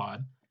off the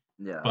pod,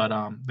 Yeah. but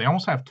they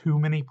almost have too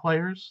many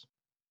players.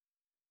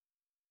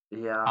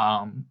 Yeah,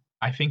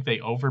 I think they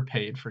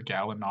overpaid for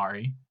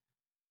Gallinari.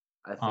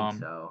 I think Um,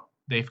 so.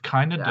 they've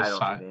kind of Yeah, I don't think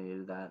decided they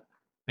needed that.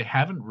 they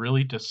haven't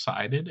really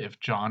decided if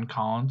John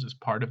Collins is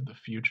part of the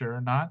future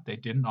or not. They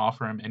didn't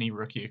offer him any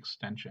rookie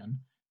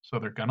extension, so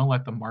they're gonna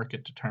let the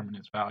market determine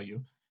his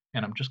value.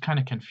 And I'm just kind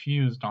of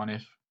confused on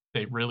if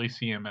they really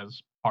see him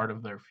as part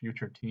of their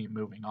future team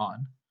moving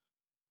on.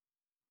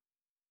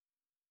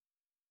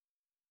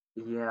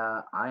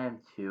 Yeah, I am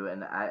too,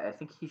 and I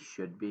think he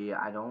should be.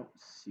 I don't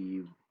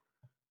see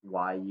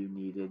why you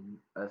needed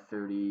a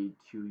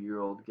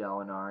 32-year-old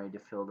Gallinari to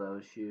fill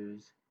those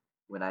shoes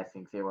when I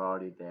think they were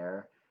already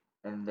there.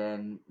 And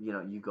then, you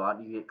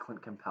get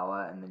Clint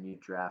Capella, and then you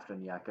draft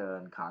Onyeka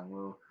and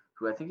Kongwu,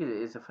 who I think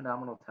is a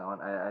phenomenal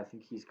talent. I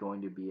think he's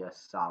going to be a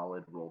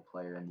solid role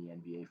player in the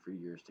NBA for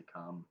years to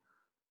come.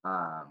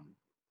 Um,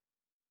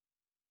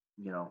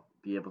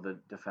 be able to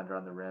defend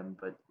around the rim.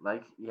 But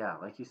like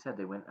you said,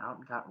 they went out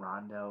and got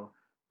Rondo.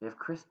 They have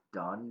Chris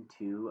Dunn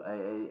too.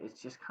 It's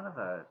just kind of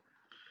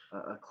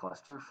a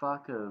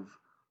clusterfuck of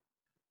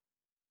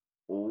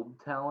old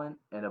talent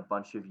and a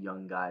bunch of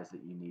young guys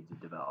that you need to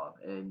develop.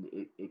 And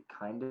it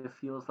kind of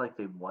feels like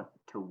they want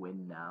to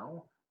win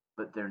now,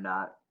 but they're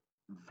not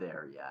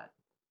there yet.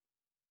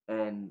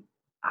 And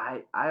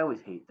I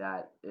always hate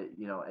that.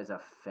 As a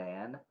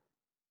fan,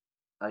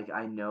 like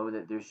I know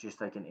that there's just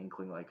like an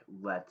inkling like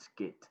let's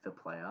get to the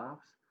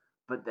playoffs,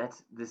 but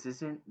this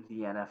isn't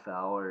the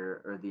NFL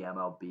or the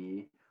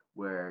MLB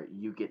where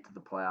you get to the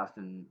playoffs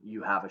and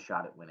you have a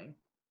shot at winning.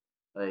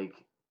 Like,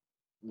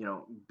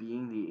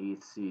 being the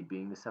 8th seed,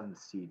 being the 7th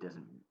seed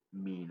doesn't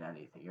mean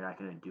anything. You're not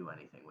going to do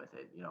anything with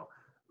it.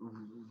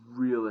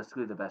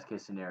 Realistically, the best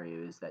case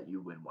scenario is that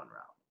you win one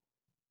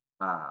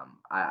round.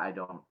 I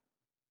don't.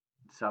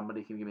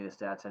 Somebody can give me the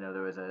stats. I know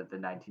there was the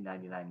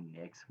 1999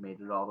 Knicks made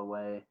it all the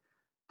way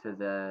to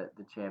the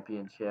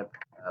championship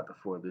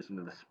before losing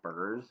to the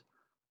Spurs.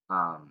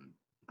 Um,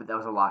 but that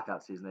was a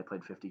lockout season. They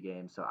played 50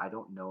 games, so I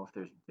don't know if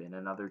there's been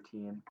another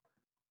team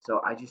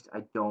So I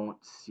don't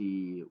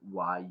see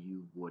why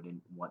you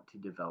wouldn't want to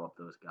develop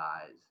those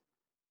guys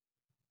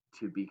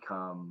to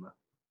become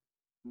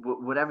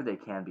whatever they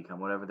can become,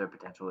 whatever their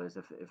potential is.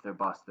 If they're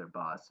busts, they're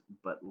busts.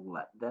 But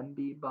let them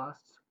be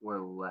busts, or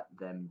let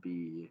them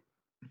be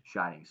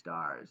shining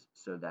stars,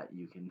 so that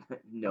you can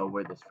know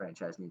where this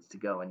franchise needs to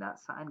go, and not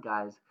sign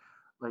guys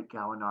like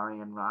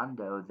Gallinari and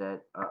Rondo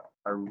that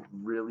are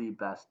really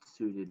best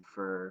suited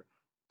for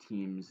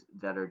teams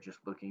that are just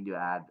looking to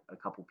add a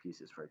couple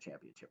pieces for a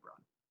championship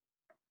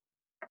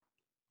run.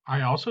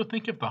 I also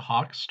think if the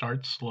Hawks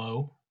start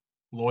slow,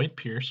 Lloyd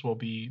Pierce will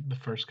be the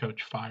first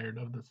coach fired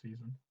of the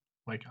season,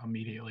 like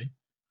immediately.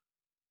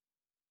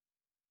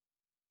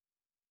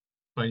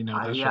 But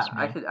that's Yeah, just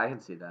me. I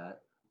can see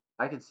that.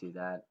 I can see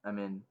that. I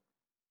mean,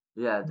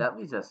 yeah, that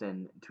leads us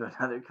into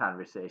another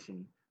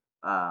conversation.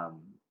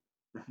 Um,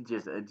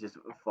 just a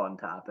fun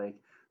topic.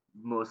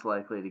 Most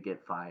likely to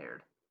get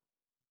fired,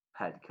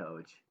 head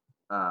coach.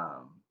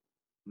 Um,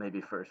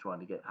 maybe first one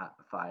to get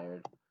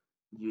fired.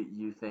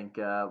 You think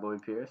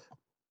Lloyd Pierce?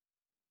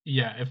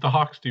 Yeah, if the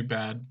Hawks do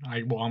bad,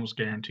 I will almost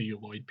guarantee you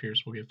Lloyd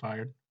Pierce will get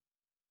fired.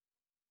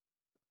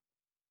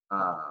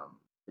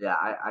 Yeah,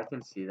 I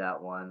can see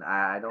that one.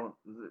 I don't.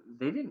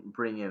 They didn't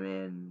bring him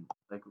in.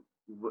 Like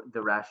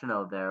the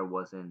rationale there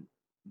wasn't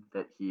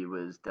that he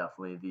was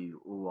definitely the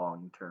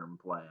long term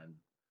plan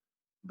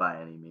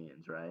by any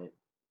means, right?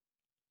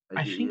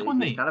 I think when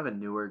He's they kind of a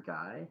newer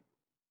guy.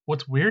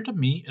 What's weird to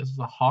me is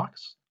the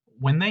Hawks,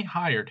 when they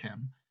hired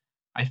him,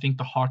 I think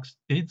the Hawks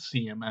did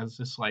see him as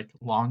this like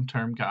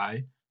long-term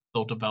guy.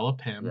 They'll develop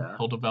him, Yeah.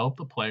 he'll develop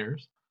the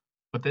players.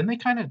 But then they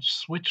kind of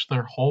switched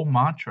their whole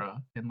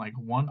mantra in like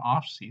one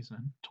off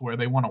season to where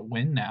they want to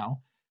win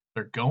now.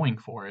 They're going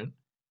for it.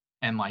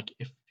 And like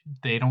if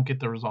they don't get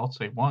the results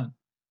they want,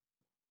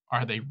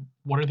 are they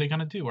what are they going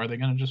to do? Are they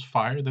going to just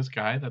fire this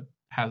guy that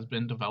has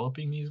been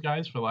developing these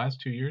guys for the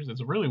last 2 years?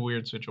 It's a really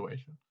weird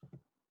situation.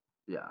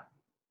 Yeah.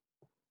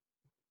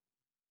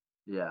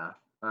 Yeah.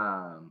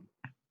 Um.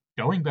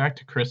 Going back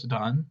to Chris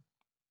Dunn,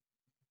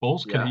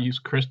 Bulls could have Yeah.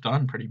 used Chris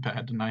Dunn pretty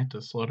bad tonight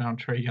to slow down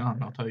Trae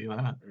Young. I'll tell you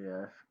that.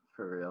 Yeah.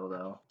 For real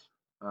though.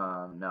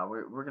 No,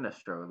 we're gonna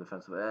struggle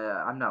defensively.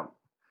 I'm not.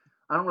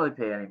 I don't really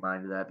pay any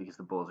mind to that because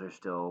the Bulls are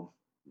still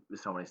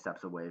so many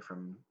steps away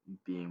from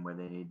being where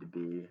they need to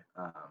be.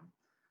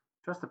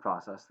 Trust the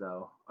process,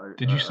 though.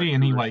 Did you Our see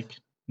any tourists.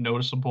 like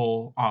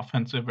noticeable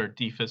offensive or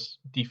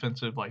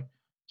defensive like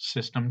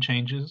system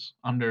changes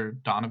under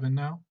Donovan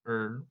now,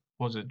 or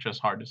was it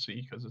just hard to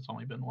see because it's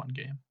only been one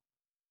game?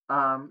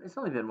 It's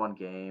only been one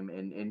game,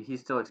 and he's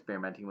still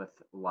experimenting with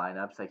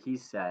lineups. Like he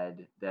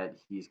said that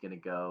he's gonna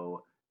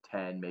go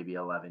 10, maybe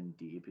 11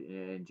 deep,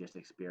 and just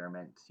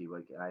experiment, see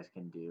what guys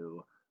can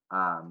do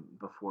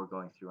before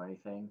going through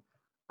anything.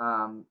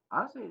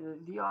 Honestly,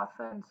 the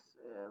offense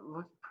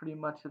looked pretty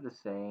much the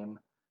same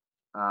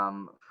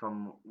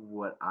from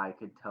what I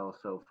could tell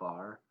so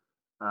far.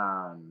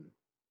 Um,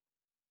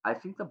 I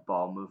think the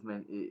ball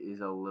movement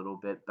is a little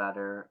bit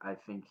better. I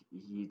think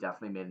he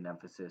definitely made an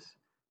emphasis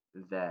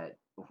that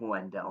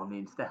Wendell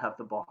needs to have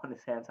the ball in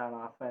his hands on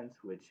offense,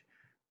 which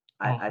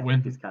Oh, I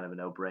think is when kind of a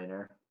no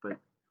brainer. But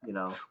you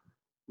know,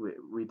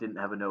 we didn't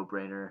have a no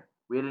brainer.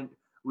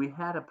 We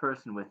had a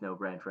person with no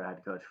brain for a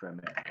head coach for a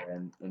minute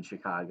there in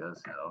Chicago,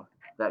 so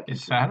that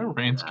is contributed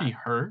to Satoransky that.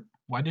 hurt?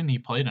 Why didn't he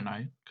play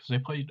tonight? Because they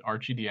played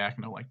Archie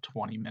like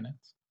 20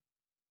 minutes,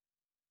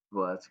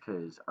 Well, that's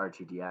because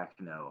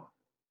Archidiakono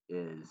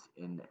is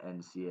in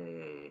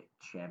NCAA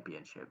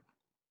championship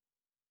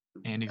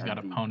and he's got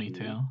a MVP.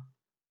 ponytail.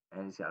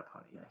 And he's got a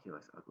pony. Yeah, he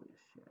looks ugly as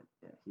shit.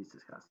 Yeah, he's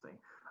disgusting.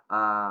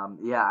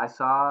 Yeah, I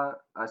saw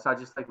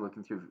just like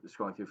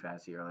scrolling through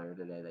fantasy earlier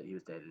today that he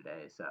was day to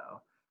day. So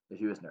if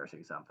he was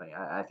nursing something,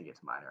 I think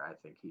it's minor. I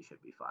think he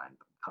should be fine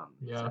come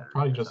Yeah, Saturday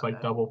probably or just like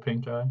Sunday. double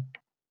pink eye.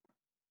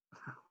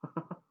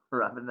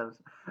 rubbing them,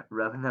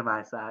 rubbing them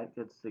eye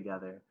sockets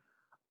together.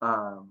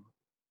 Um,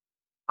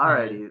 All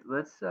right.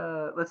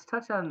 Alrighty, let's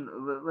touch on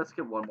let's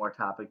get one more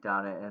topic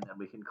down it, and then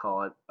we can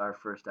call it our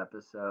first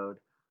episode.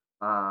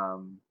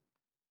 Um,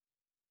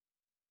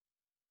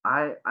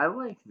 I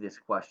like this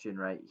question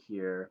right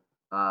here.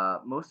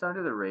 Most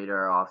under the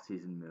radar off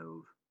season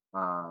move.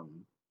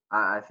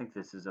 I think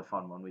this is a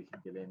fun one we can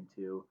get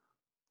into.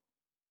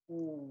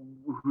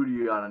 Who do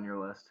you got on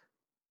your list?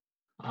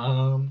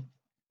 Um,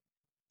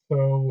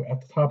 so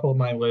at the top of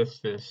my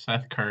list is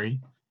Seth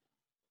Curry.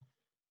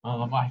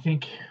 Um, I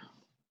think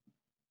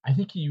I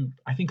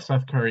think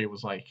Seth Curry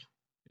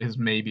is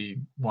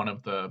maybe one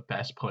of the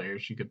best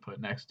players you could put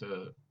next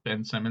to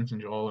Ben Simmons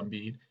and Joel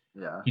Embiid.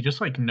 Yeah. He just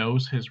like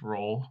knows his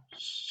role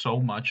so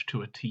much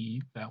to a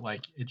T that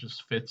like it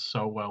just fits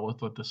so well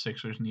with what the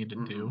Sixers need to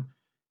Mm-hmm. do.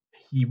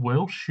 He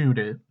will shoot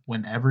it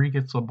whenever he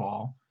gets the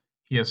ball.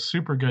 He has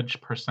super good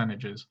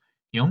percentages.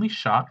 He only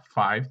shot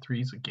 5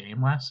 threes a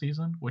game last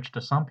season, which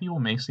to some people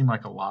may seem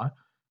like a lot,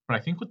 but I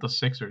think with the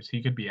Sixers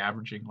he could be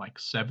averaging like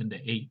 7 to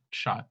 8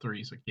 shot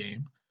threes a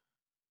game.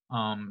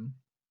 Um,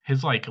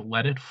 his like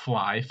let it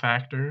fly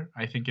factor,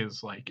 I think,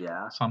 is like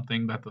Yeah.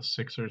 something that the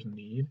Sixers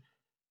need.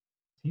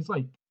 He's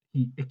like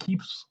it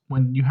keeps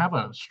when you have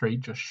a straight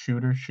just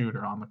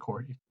shooter on the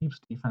court, it keeps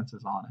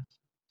defenses honest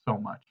so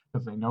much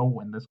because they know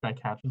when this guy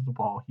catches the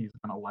ball, he's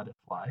gonna let it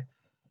fly,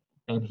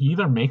 and he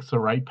either makes the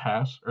right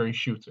pass or he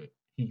shoots it.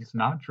 He's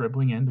not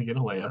dribbling in to get a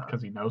layup Yeah.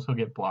 because he knows he'll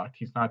get blocked.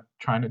 He's not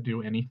trying to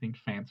do anything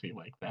fancy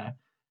like that.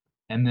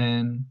 And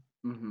then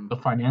Mm-hmm. the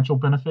financial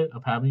benefit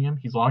of having him,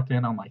 he's locked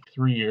in on like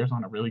 3 years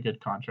on a really good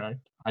contract.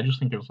 I just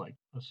think it was like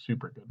a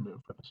super good move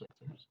for the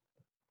Sixers.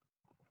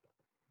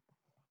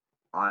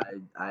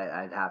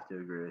 I'd have to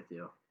agree with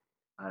you.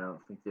 I don't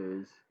think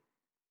there's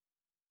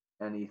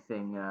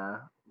anything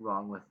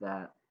wrong with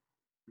that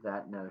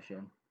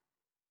notion.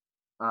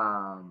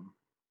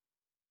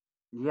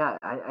 Yeah,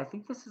 I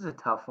think this is a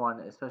tough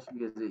one, especially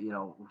because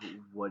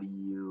what do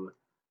you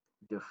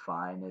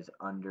define as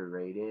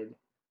underrated?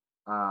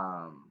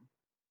 Um,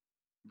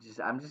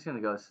 I'm just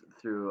gonna go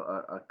through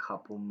a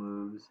couple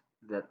moves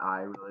that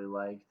I really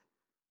liked.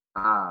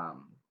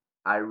 Um,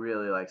 I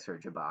really like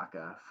Serge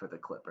Ibaka for the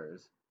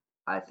Clippers.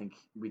 I think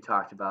we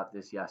talked about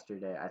this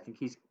yesterday. I think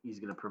he's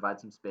going to provide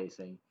some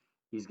spacing.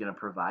 He's going to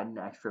provide an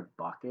extra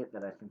bucket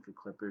that I think the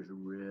Clippers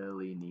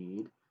really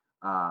need,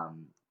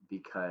 um,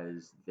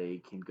 because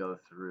they can go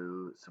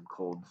through some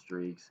cold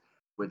streaks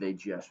where they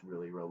just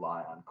really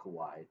rely on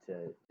Kawhi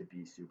to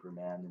be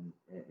Superman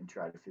and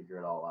try to figure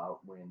it all out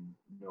when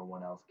no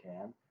one else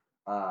can.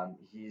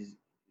 He's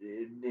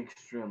an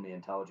extremely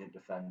intelligent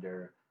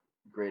defender,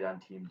 great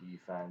on team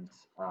defense.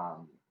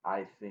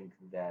 I think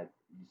that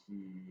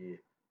he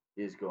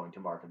is going to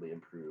markedly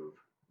improve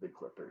the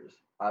Clippers.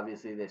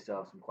 Obviously, they still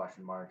have some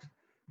question marks.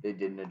 They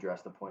didn't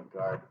address the point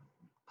guard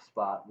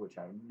spot, which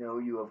I know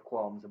you have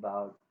qualms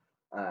about.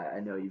 I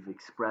know you've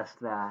expressed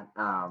that,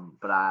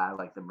 but I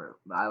like the move.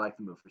 I like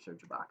the move for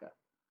Serge Ibaka.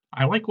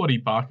 I like what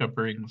Ibaka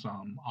brings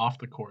off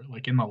the court,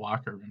 like in the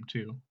locker room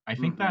too.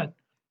 Mm-hmm.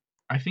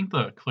 I think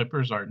the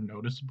Clippers are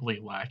noticeably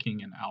lacking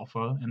in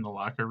alpha in the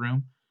locker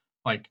room.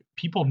 Like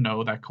people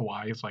know that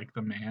Kawhi is like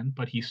the man,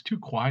 but he's too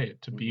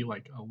quiet to be Mm-hmm.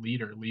 like a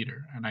leader.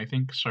 And I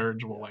think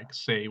Serge will Yeah. like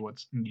say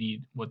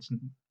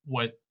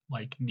what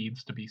like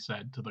needs to be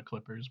said to the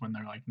Clippers when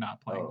they're like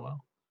not playing Oh,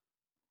 well.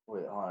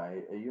 wait, hold on.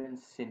 Are you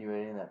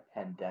insinuating that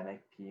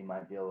Pandemic P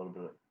might be a little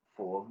bit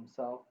full of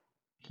himself,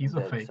 He's and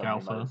a that fake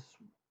alpha.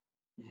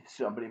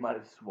 somebody might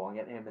have swung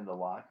at him in the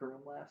locker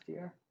room last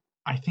year?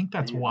 I think Are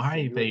that's you why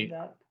insinuating they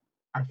that?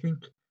 I think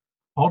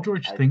Paul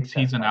George I thinks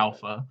think he's that's an part of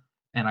it. alpha,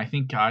 and I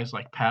think guys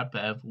like Pat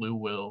Bev, Lou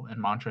Will,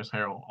 and Montrezl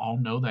Harrell all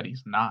know that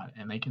he's not,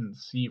 and they can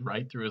see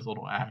right through his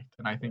little act.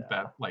 And I think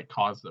Yeah. that like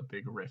caused a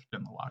big rift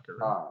in the locker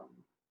room. Um,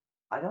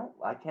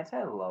 I can't say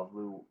I love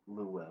Lou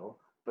Will,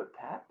 but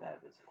Pat Bev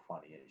is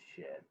funny as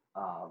shit.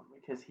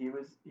 Because he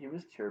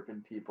was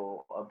chirping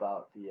people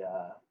about the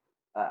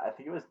I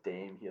think it was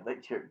Dame. He had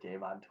like chirped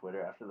Dame on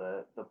Twitter after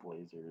the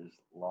Blazers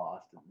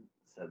lost and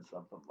said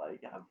something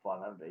like "Have fun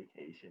on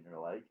vacation" or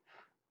like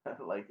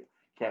like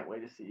 "Can't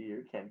wait to see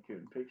your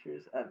Cancun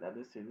pictures." And then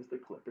as soon as the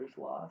Clippers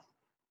lost,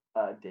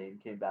 Dame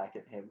came back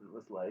at him and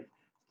was like,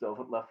 "Still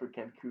haven't left for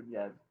Cancun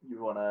yet.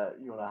 You wanna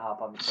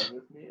hop on the plane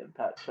with me?" And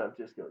Pat Bev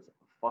just goes,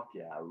 "Fuck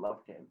yeah, I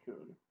love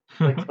Cancun."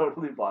 Like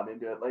totally bought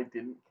into it. Like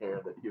didn't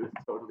care that he was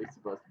totally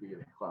supposed to be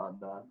getting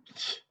clowned on.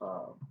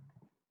 Um,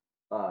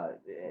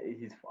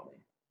 he's funny.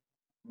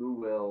 Lou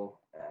Will,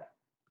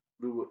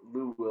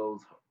 Lou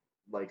Wills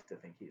likes to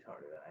think he's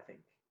harder than I think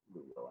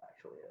Lou Will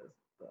actually is.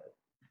 But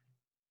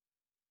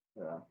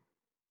yeah.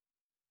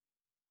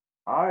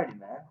 Alrighty,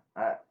 man.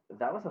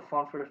 That was a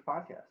fun first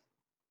podcast.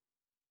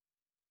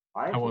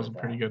 I That was a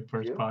enjoyed pretty that. good Did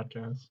first you?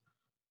 podcast.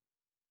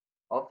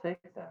 I'll take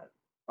that.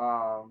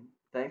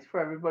 Thanks for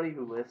everybody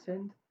who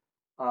listened.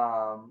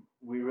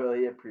 We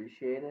really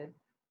appreciate it.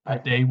 The I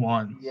day think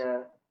ones.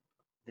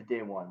 the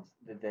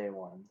day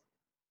ones.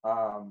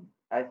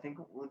 I think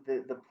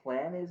the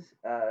plan is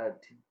to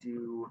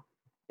do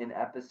an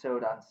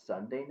episode on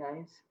Sunday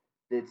nights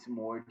that's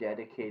more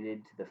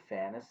dedicated to the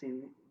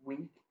fantasy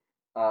week.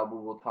 Where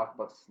we'll talk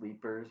about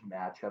sleepers,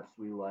 matchups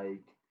we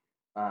like,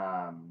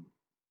 um,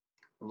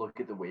 look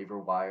at the waiver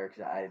wire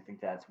because I think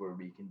that's where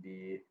we can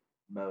be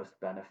most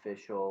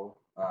beneficial.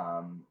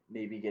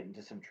 Maybe get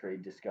into some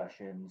trade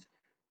discussions,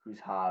 who's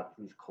hot,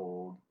 who's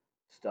cold,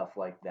 stuff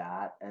like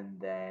that, and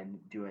then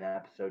do an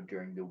episode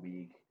during the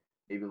week.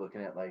 Maybe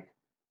looking at like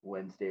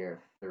Wednesday or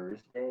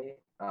Thursday,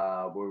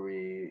 where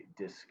we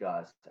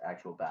discuss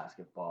actual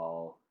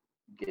basketball,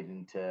 get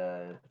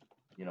into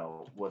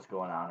what's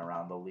going on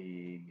around the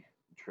league,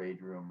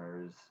 trade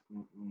rumors,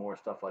 more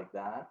stuff like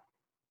that.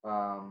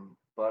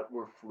 But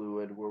we're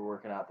fluid. We're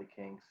working out the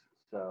kinks,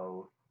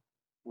 so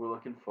we're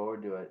looking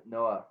forward to it.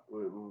 Noah,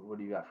 what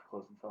do you got for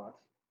closing thoughts?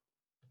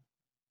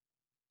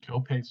 Go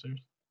Pacers.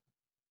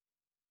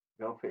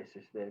 Go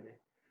Pacers, baby.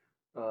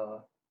 Uh,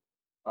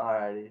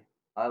 alrighty,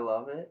 I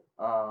love it.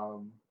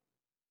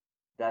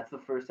 That's the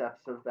first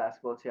episode of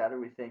Basketball Chatter.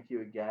 We thank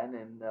you again,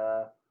 and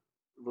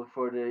look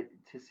forward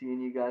to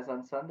seeing you guys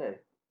on Sunday.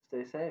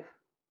 Stay safe.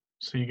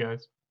 See you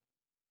guys.